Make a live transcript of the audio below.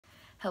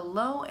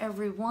Hello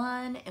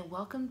everyone, and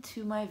welcome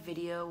to my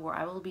video where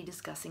I will be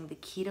discussing the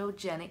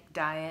ketogenic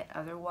diet,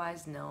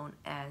 otherwise known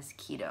as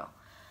keto.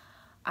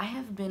 I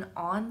have been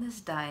on this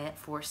diet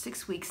for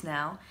 6 weeks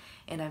now,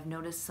 and I've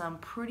noticed some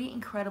pretty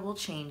incredible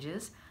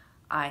changes.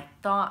 I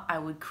thought I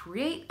would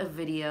create a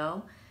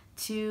video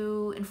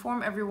to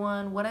inform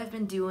everyone what I've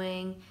been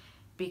doing,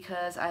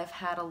 because I've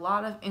had a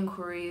lot of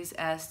inquiries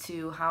as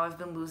to how I've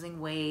been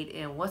losing weight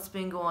and what's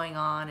been going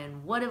on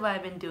and what have I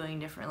been doing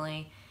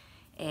differently.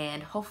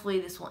 And hopefully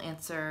this will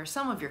answer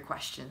some of your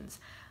questions.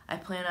 I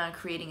plan on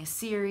creating a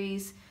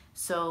series,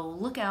 so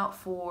look out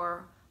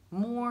for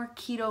more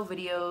keto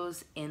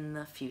videos in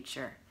the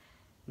future.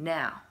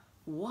 Now,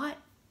 what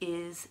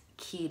is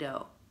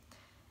keto?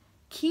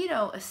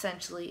 Keto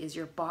essentially is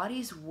your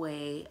body's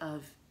way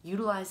of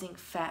utilizing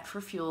fat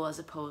for fuel as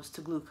opposed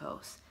to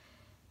glucose.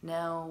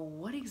 Now,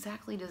 what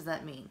exactly does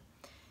that mean?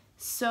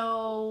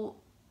 So,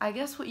 I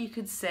guess what you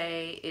could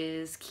say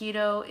is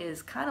keto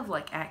is kind of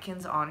like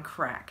Atkins on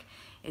crack.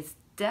 It's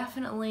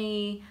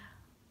definitely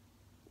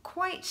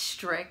quite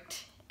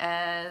strict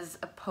as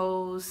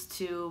opposed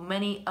to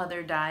many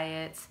other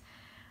diets,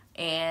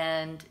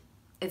 and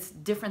it's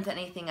different than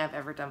anything I've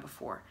ever done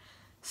before.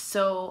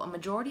 So a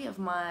majority of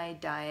my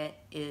diet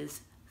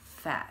is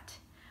fat.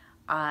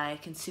 I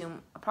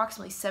consume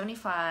approximately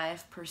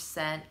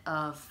 75%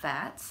 of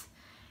fats,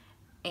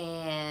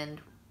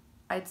 and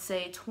I'd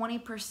say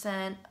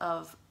 20%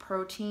 of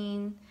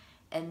protein,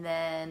 and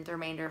then the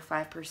remainder of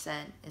 5%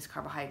 is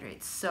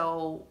carbohydrates.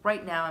 So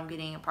right now I'm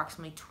getting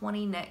approximately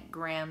 20 net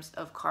grams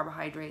of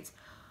carbohydrates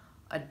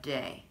a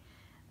day.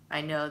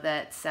 I know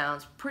that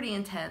sounds pretty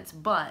intense,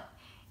 but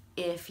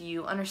if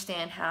you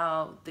understand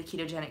how the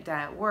ketogenic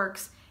diet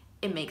works,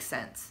 it makes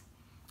sense.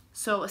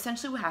 So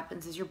essentially what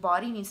happens is your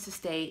body needs to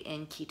stay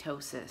in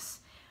ketosis.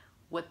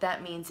 What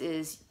that means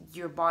is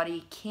your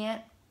body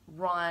can't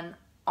run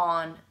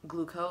on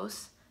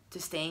glucose to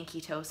stay in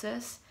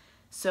ketosis.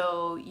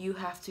 So you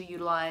have to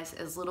utilize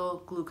as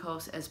little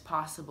glucose as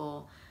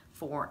possible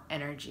for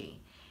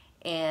energy.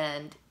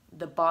 And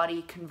the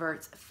body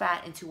converts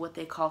fat into what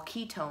they call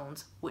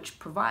ketones, which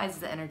provides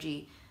the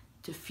energy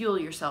to fuel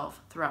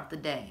yourself throughout the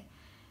day.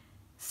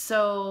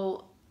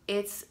 So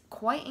it's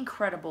quite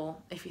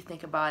incredible if you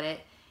think about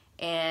it.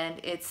 And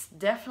it's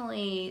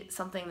definitely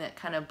something that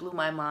kind of blew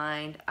my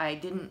mind. I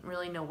didn't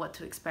really know what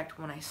to expect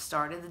when I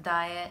started the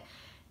diet,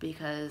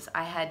 because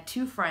I had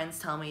two friends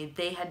tell me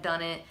they had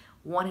done it.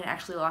 One had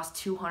actually lost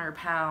 200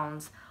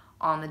 pounds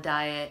on the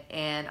diet,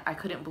 and I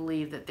couldn't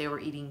believe that they were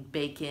eating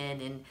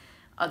bacon and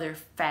other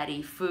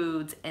fatty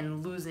foods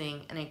and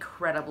losing an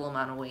incredible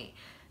amount of weight.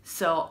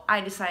 So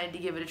I decided to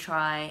give it a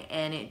try,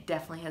 and it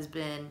definitely has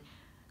been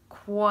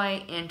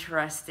quite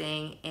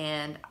interesting,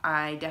 and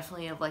I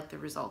definitely have liked the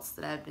results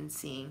that I've been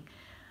seeing.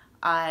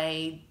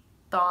 I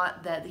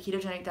thought that the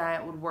ketogenic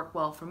diet would work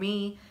well for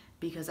me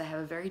because I have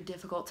a very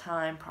difficult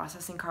time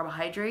processing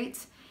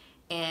carbohydrates.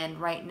 And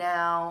right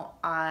now,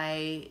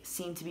 I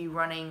seem to be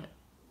running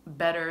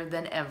better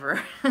than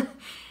ever.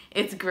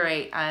 It's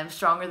great. I'm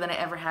stronger than I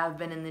ever have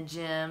been in the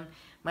gym.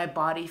 My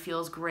body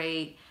feels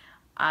great.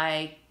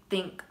 I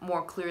think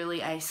more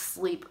clearly. I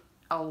sleep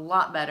a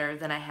lot better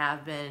than I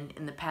have been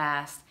in the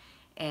past.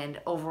 And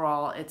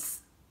overall, it's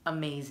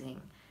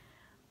amazing.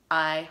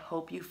 I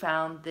hope you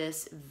found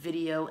this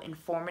video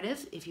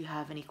informative. If you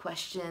have any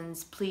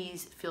questions,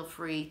 please feel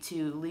free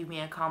to leave me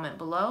a comment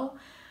below.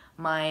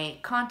 My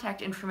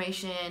contact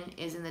information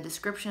is in the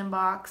description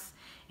box.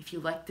 If you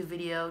liked the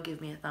video,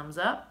 give me a thumbs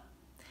up.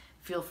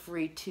 Feel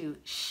free to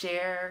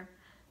share,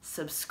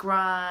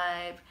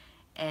 subscribe,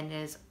 and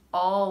as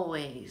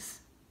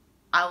always,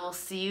 I will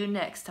see you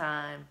next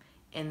time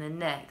in the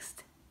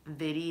next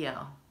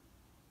video.